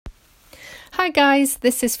Hi guys,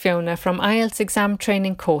 this is Fiona from IELTS Exam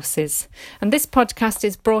Training Courses, and this podcast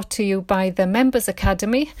is brought to you by the Members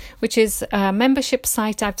Academy, which is a membership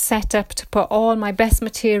site I've set up to put all my best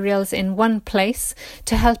materials in one place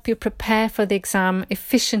to help you prepare for the exam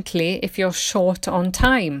efficiently if you're short on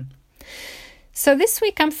time. So this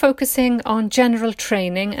week I'm focusing on general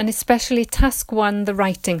training and especially task 1, the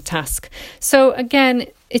writing task. So again,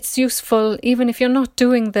 it's useful even if you're not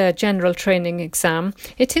doing the general training exam.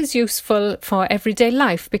 It is useful for everyday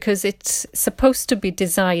life because it's supposed to be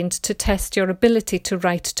designed to test your ability to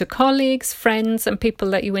write to colleagues, friends and people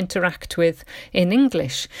that you interact with in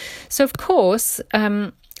English. So of course,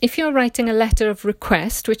 if you're writing a letter of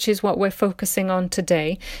request, which is what we're focusing on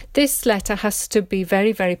today, this letter has to be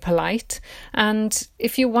very, very polite. And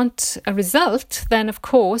if you want a result, then of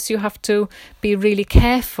course you have to be really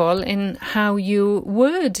careful in how you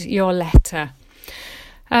word your letter.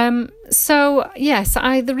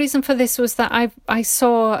 The reason for this was that I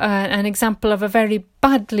saw an example of a very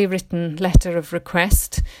badly written letter of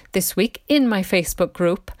request this week in my Facebook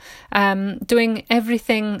group, doing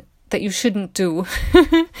everything that you shouldn't do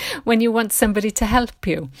when you want somebody to help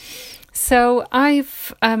you. So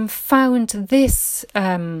I've found this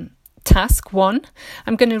task 1.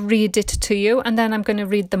 I'm going to read it to you and then I'm going to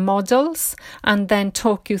read the models and then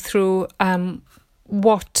talk you through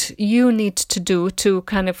what you need to do to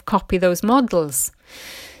kind of copy those models.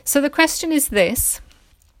 So the question is this.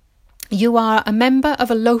 You are a member of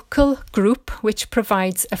a local group which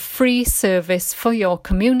provides a free service for your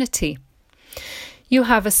community. You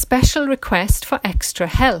have a special request for extra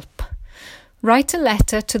help. Write a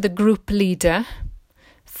letter to the group leader.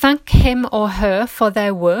 Thank him or her for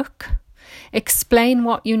their work. Explain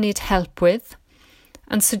what you need help with.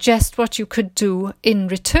 And suggest what you could do in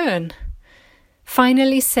return.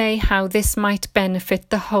 Finally, say how this might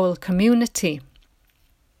benefit the whole community.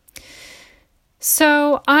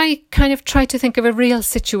 So I kind of try to think of a real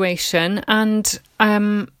situation, and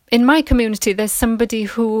in my community, there's somebody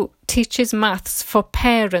who teaches maths for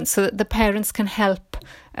parents so that the parents can help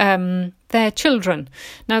their children.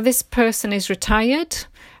 Now, this person is retired,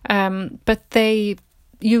 but they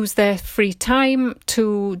use their free time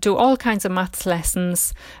to do all kinds of maths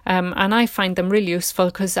lessons. And I find them really useful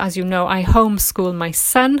because, as you know, I homeschool my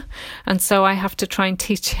son. And so I have to try and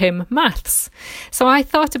teach him maths. So I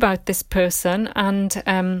thought about this person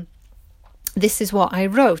and this is what I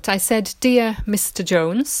wrote. I said, "Dear Mr.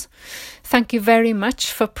 Jones, thank you very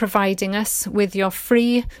much for providing us with your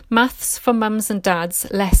free Maths for Mums and Dads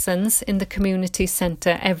lessons in the community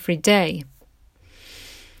centre every day.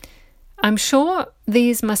 I'm sure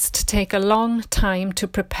these must take a long time to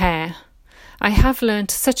prepare. I have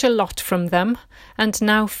learnt such a lot from them and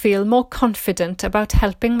now feel more confident about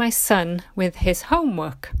helping my son with his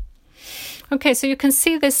homework." Okay, so you can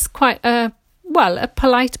see this quite a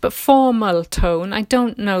polite but formal tone. I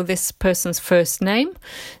don't know this person's first name,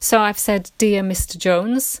 so I've said, "Dear Mr.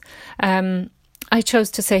 Jones." I chose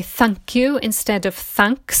to say thank you instead of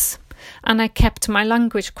thanks, and I kept my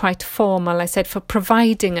language quite formal. I said for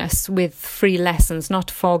providing us with free lessons, not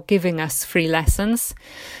for giving us free lessons.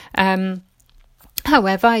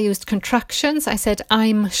 However, I used contractions. I said,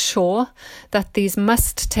 "I'm sure that these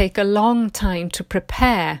must take a long time to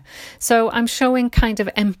prepare." So I'm showing kind of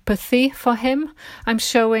empathy for him. I'm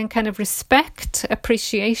showing kind of respect,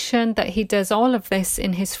 appreciation that he does all of this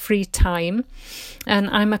in his free time.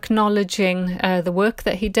 And I'm acknowledging the work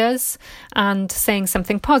that he does and saying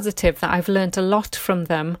something positive, that I've learned a lot from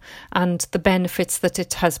them and the benefits that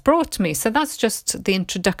it has brought me. So that's just the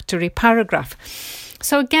introductory paragraph.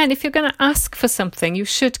 So again, if you're going to ask for something, you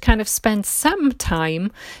should kind of spend some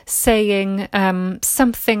time saying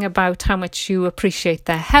something about how much you appreciate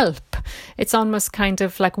their help. It's almost kind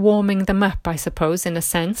of like warming them up, I suppose, in a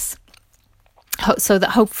sense, so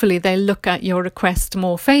that hopefully they look at your request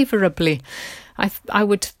more favourably. I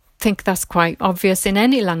would think that's quite obvious in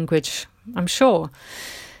any language, I'm sure.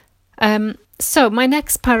 So my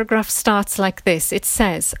next paragraph starts like this. It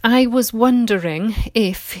says, "I was wondering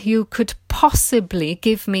if you could possibly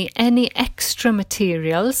give me any extra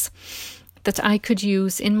materials that I could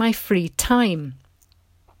use in my free time."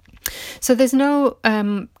 So there's no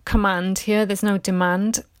command here, there's no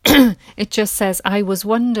demand. It just says, "I was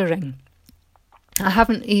wondering." I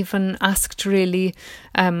haven't even asked really,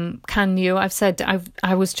 can you? I've said,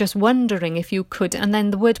 I was just wondering if you could. And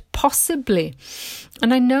then the word possibly.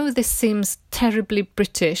 And I know this seems terribly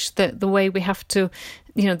British, that the way we have to,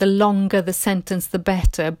 the longer the sentence, the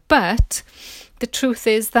better. But the truth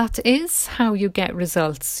is that is how you get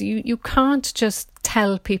results. You can't just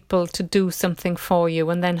tell people to do something for you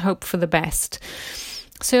and then hope for the best.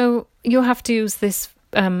 So you have to use this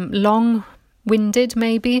long long-winded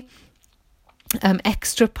maybe,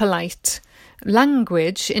 extra polite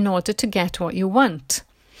language in order to get what you want.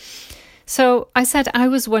 So I said I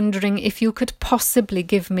was wondering if you could possibly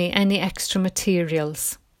give me any extra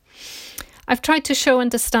materials. I've tried to show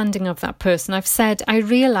understanding of that person. I've said I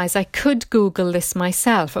realise I could Google this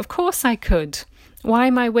myself. Of course I could. Why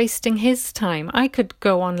am I wasting his time? I could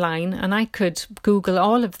go online and I could Google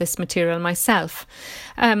all of this material myself.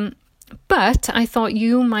 But I thought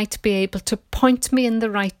you might be able to point me in the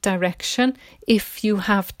right direction if you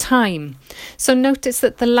have time. So notice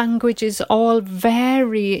that the language is all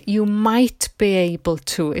very, you might be able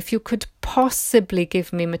to, if you could possibly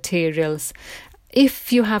give me materials,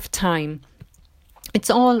 if you have time. It's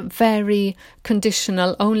all very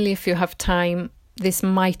conditional, only if you have time, this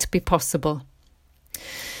might be possible.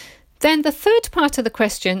 Then the third part of the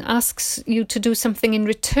question asks you to do something in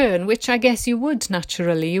return, which I guess you would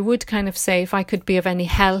naturally. You would kind of say, if I could be of any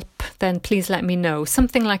help, then please let me know.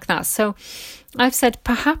 Something like that. So I've said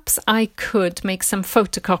perhaps I could make some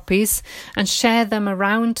photocopies and share them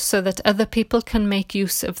around so that other people can make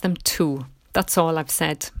use of them too. That's all I've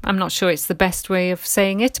said. I'm not sure it's the best way of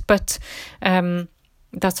saying it, but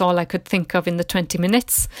that's all I could think of in the 20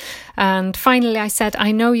 minutes. And finally, I said,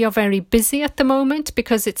 I know you're very busy at the moment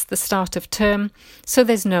because it's the start of term, so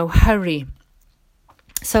there's no hurry.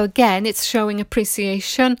 So again, it's showing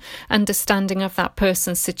appreciation, understanding of that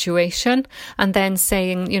person's situation, and then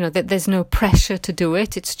saying, that there's no pressure to do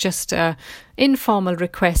it. It's just an informal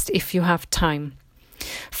request if you have time.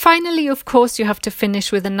 Finally, of course, you have to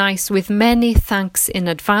finish with many thanks in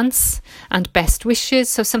advance and best wishes,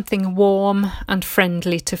 so something warm and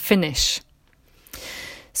friendly to finish.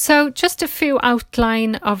 So just a few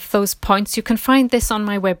outline of those points. You can find this on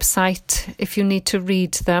my website if you need to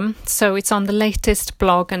read them. So it's on the latest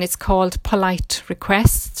blog and it's called Polite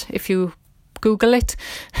Requests if you Google it.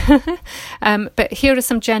 But here are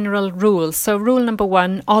some general rules. So rule number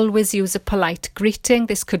 1, always use a polite greeting.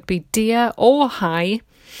 This could be dear or hi,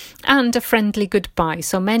 and a friendly goodbye.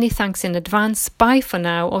 So many thanks in advance, bye for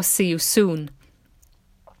now, or see you soon.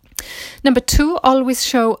 Number 2, always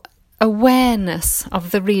show awareness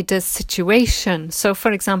of the reader's situation. So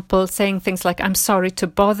for example, saying things like, I'm sorry to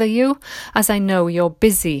bother you, as I know you're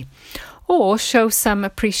busy. Or show some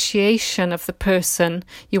appreciation of the person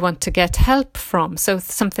you want to get help from. So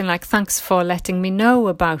something like, thanks for letting me know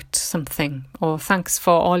about something, or thanks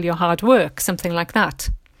for all your hard work, something like that.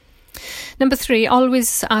 Number 3,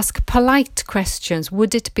 always ask polite questions.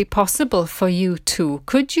 Would it be possible for you to?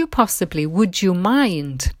 Could you possibly? Would you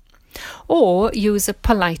mind? Or use a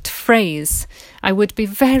polite phrase. I would be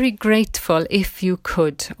very grateful if you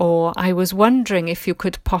could, or I was wondering if you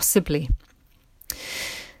could possibly.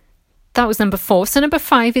 That was number 4. So number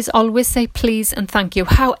 5 is always say please and thank you.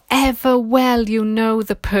 However well you know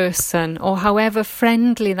the person or however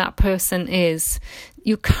friendly that person is,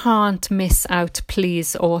 you can't miss out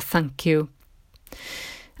please or thank you.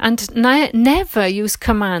 And never use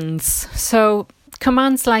commands. So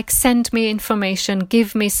commands like send me information,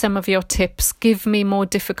 give me some of your tips, give me more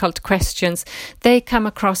difficult questions, they come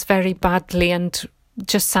across very badly and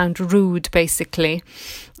just sound rude basically.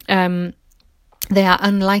 They are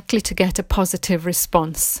unlikely to get a positive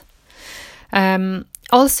response.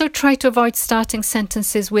 Also try to avoid starting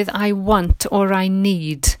sentences with I want or I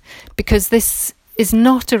need, because this is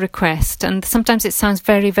not a request, and sometimes it sounds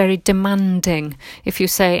very, very demanding if you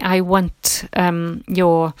say I want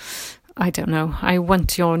your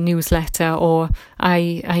newsletter, or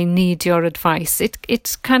I need your advice.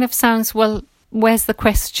 It kind of sounds, well, where's the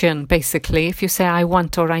question basically if you say I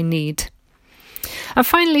want or I need. And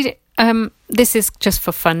finally, this is just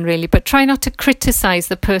for fun really, but try not to criticize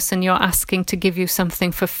the person you're asking to give you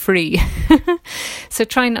something for free. So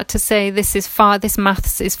try not to say this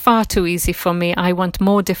maths is far too easy for me, I want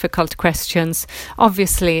more difficult questions.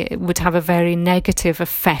 Obviously it would have a very negative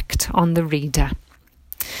effect on the reader.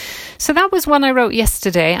 So that was one I wrote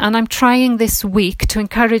yesterday, and I'm trying this week to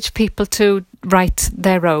encourage people to write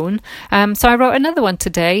their own. So I wrote another one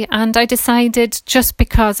today, and I decided, just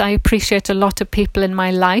because I appreciate a lot of people in my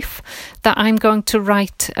life, that I'm going to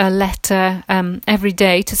write a letter every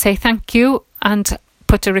day to say thank you and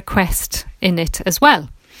put a request in it as well.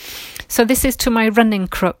 So this is to my running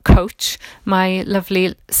coach, my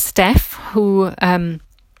lovely Steph, who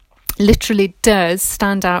literally does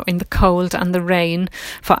stand out in the cold and the rain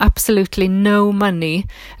for absolutely no money,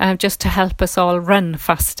 just to help us all run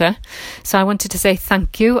faster. So I wanted to say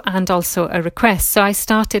thank you and also a request. So I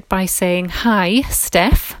started by saying hi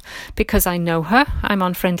Steph, because I know her, I'm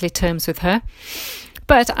on friendly terms with her,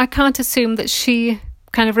 but I can't assume that she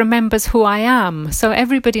kind of remembers who I am. So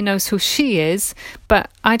everybody knows who she is, but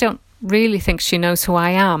I don't really think she knows who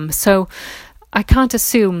I am. So I can't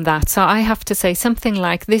assume that. So I have to say something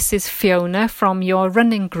like, this is Fiona from your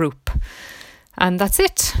running group. And that's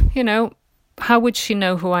it. You know, how would she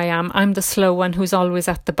know who I am? I'm the slow one who's always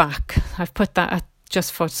at the back. I've put that at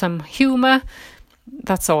just for some humour.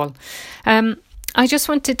 That's all. I just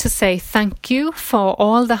wanted to say thank you for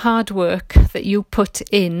all the hard work that you put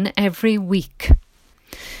in every week.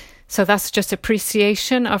 So that's just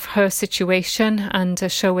appreciation of her situation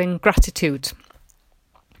and showing gratitude.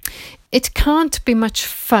 It can't be much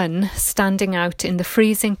fun standing out in the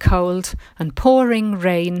freezing cold and pouring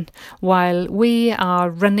rain while we are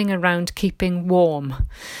running around keeping warm.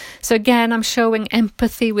 So again, I'm showing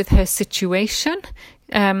empathy with her situation.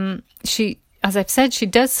 As I've said, she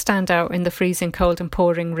does stand out in the freezing cold and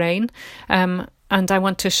pouring rain. And I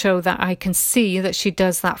want to show that I can see that she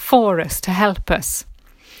does that for us, to help us.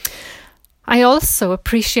 I also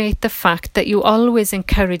appreciate the fact that you always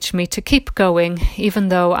encourage me to keep going, even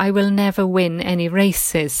though I will never win any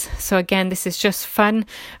races. So again, this is just fun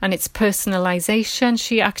and it's personalisation.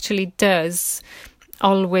 She actually does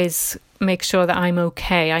always make sure that I'm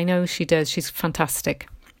okay. I know she does. She's fantastic.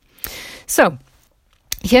 So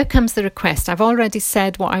here comes the request. I've already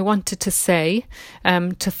said what I wanted to say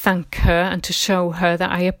to thank her and to show her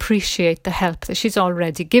that I appreciate the help that she's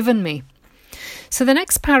already given me. So the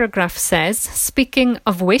next paragraph says, speaking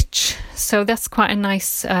of which, so that's quite a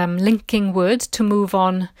nice linking word to move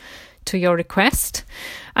on to your request.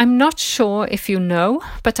 I'm not sure if you know,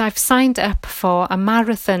 but I've signed up for a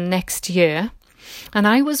marathon next year, and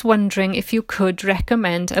I was wondering if you could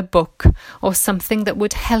recommend a book or something that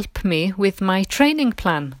would help me with my training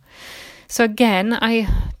plan. So again, I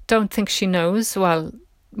don't think she knows. Well,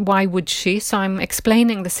 why would she? So I'm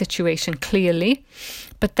explaining the situation clearly,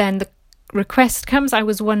 but then the request comes, I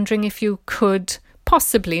was wondering if you could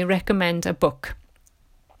possibly recommend a book.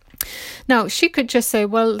 Now, she could just say,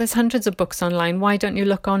 well, there's hundreds of books online. Why don't you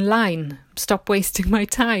look online? Stop wasting my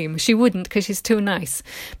time. She wouldn't, because she's too nice.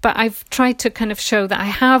 But I've tried to kind of show that I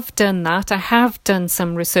have done that. I have done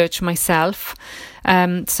some research myself,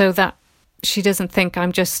 so that she doesn't think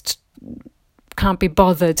I'm just can't be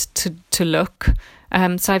bothered to look.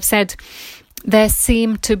 So I've said, there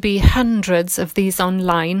seem to be hundreds of these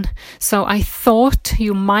online, so I thought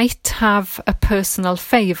you might have a personal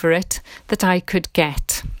favourite that I could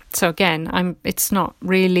get. So again, it's not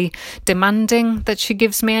really demanding that she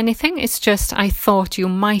gives me anything. It's just I thought you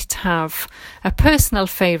might have a personal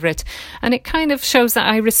favourite, and it kind of shows that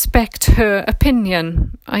I respect her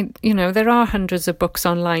opinion. There are hundreds of books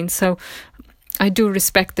online, so I do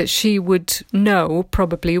respect that she would know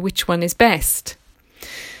probably which one is best.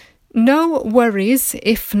 No worries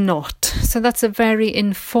if not. So that's a very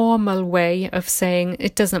informal way of saying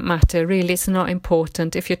it doesn't matter, really, it's not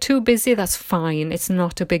important. If you're too busy, that's fine, it's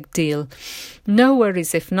not a big deal. No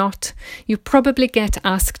worries if not. You probably get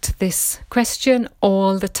asked this question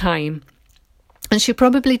all the time, and she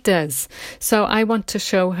probably does. So I want to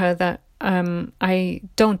show her that I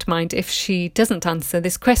don't mind if she doesn't answer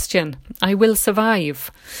this question. I will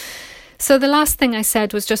survive. So the last thing I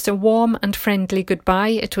said was just a warm and friendly goodbye.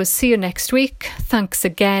 It was see you next week. Thanks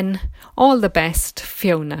again. All the best,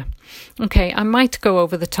 Fiona. Okay, I might go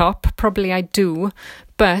over the top. Probably I do.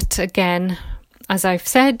 But again, as I've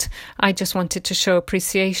said, I just wanted to show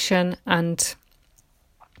appreciation, and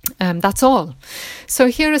that's all. So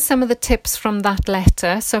here are some of the tips from that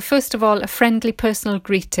letter. So first of all, a friendly personal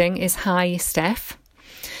greeting is hi, Steph.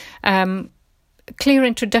 Clear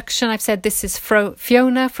introduction. I've said this is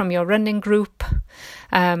Fiona from your running group.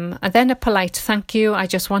 And then a polite thank you. I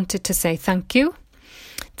just wanted to say thank you.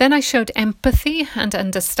 Then I showed empathy and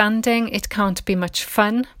understanding. It can't be much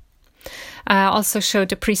fun. Also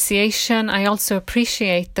showed appreciation. I also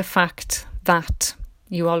appreciate the fact that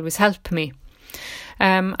you always help me.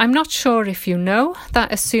 I'm not sure if you know.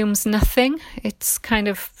 That assumes nothing. It's kind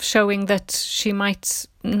of showing that she might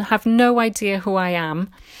have no idea who I am.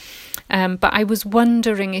 But I was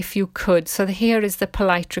wondering if you could. So here is the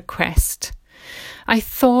polite request. I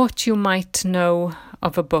thought you might know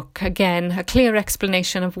of a book. Again, a clear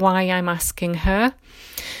explanation of why I'm asking her.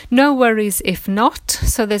 No worries if not.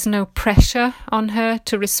 So there's no pressure on her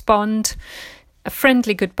to respond. A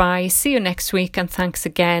friendly goodbye. See you next week and thanks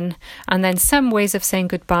again. And then some ways of saying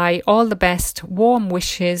goodbye. All the best. Warm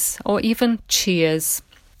wishes or even cheers.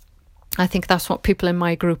 I think that's what people in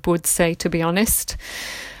my group would say, to be honest.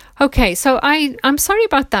 Okay, so I'm sorry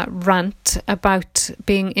about that rant about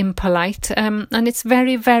being impolite, and it's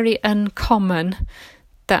very, very uncommon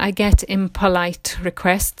that I get impolite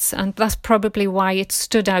requests, and that's probably why it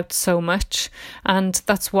stood out so much, and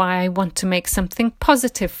that's why I want to make something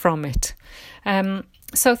positive from it.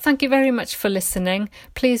 So thank you very much for listening.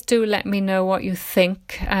 Please do let me know what you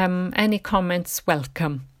think. Any comments,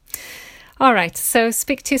 welcome. All right, so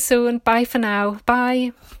speak to you soon. Bye for now.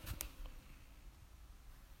 Bye.